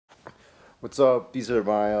What's up? These are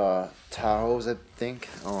my Tahoes, I think.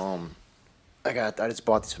 I just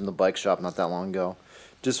bought these from the bike shop not that long ago,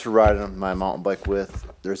 just for riding on my mountain bike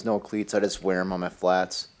with. There's no cleats. I just wear them on my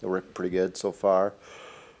flats. They work pretty good so far.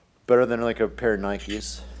 Better than like a pair of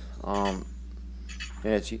Nikes. And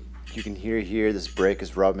you can hear here this brake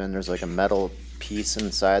is rubbing. There's like a metal piece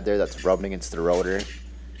inside there that's rubbing against the rotor.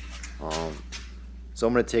 So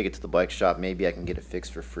I'm gonna take it to the bike shop. Maybe I can get it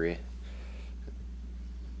fixed for free.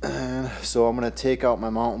 So I'm gonna take out my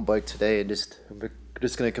mountain bike today and just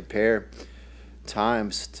gonna compare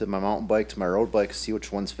times to my mountain bike to my road bike, see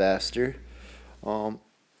which one's faster.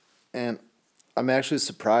 And I'm actually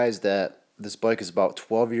surprised that this bike is about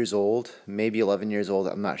 12 years old, maybe 11 years old.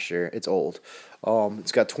 I'm not sure. It's old.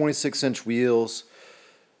 It's got 26-inch wheels,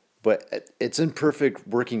 but it's in perfect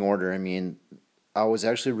working order. I mean, I was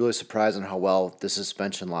actually really surprised on how well the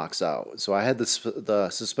suspension locks out. So I had the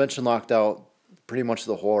suspension locked out pretty much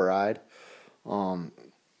the whole ride.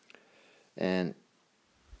 And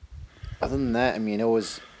other than that, I mean, it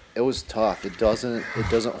was tough. It doesn't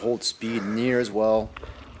hold speed near as well.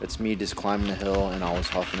 It's me just climbing the hill, and I was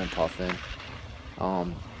huffing and puffing.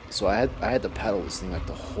 So I had to pedal this thing like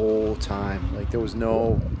the whole time. Like there was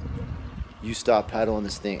no, you stop pedaling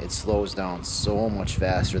this thing, it slows down so much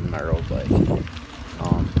faster than my road bike.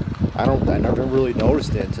 I never really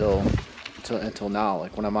noticed it until now.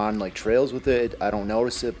 Like when I'm on like trails with it, I don't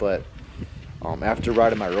notice it, but after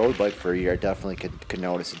riding my road bike for a year, I definitely could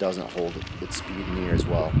notice it doesn't hold its speed near as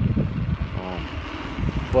well.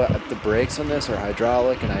 But the brakes on this are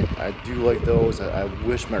hydraulic, and I do like those. I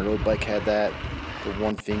wish my road bike had that, the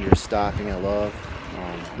one finger stopping I love.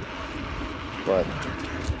 But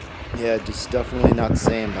yeah, just definitely not the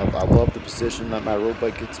same. I love the position that my road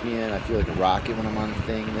bike gets me in. I feel like a rocket when I'm on the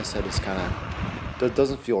thing. This I just kind of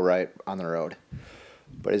doesn't feel right on the road.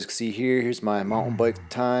 But as you can see here, here's my mountain bike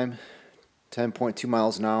time. 10.2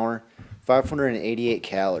 miles an hour, 588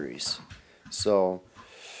 calories. So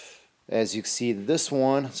as you can see, this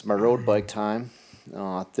one, it's my road bike time,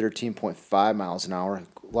 13.5 miles an hour.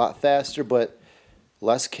 A lot faster, but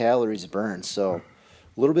less calories burned. So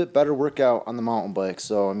a little bit better workout on the mountain bike.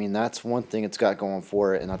 So I mean, that's one thing it's got going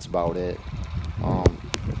for it, and that's about it.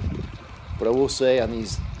 But I will say on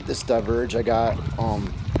this Diverge I got,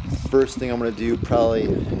 first thing I'm gonna do probably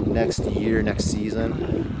next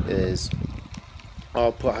season is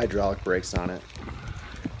I'll put hydraulic brakes on it.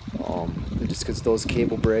 Just because those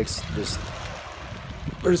cable brakes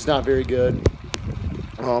they're just not very good.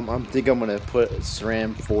 I think I'm gonna put a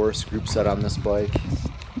SRAM Force group set on this bike.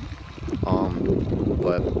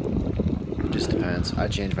 But it just depends. I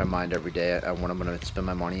change my mind every day on what I'm gonna spend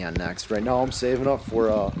my money on next. Right now I'm saving up for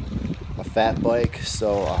a fat bike,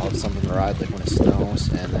 so I'll have something to ride like when it snows,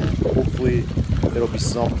 and then hopefully it'll be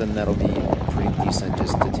something that'll be pretty decent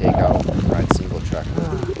just to take out and ride single track.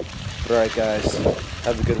 Alright guys,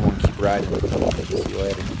 have a good one, keep riding. See you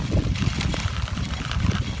later.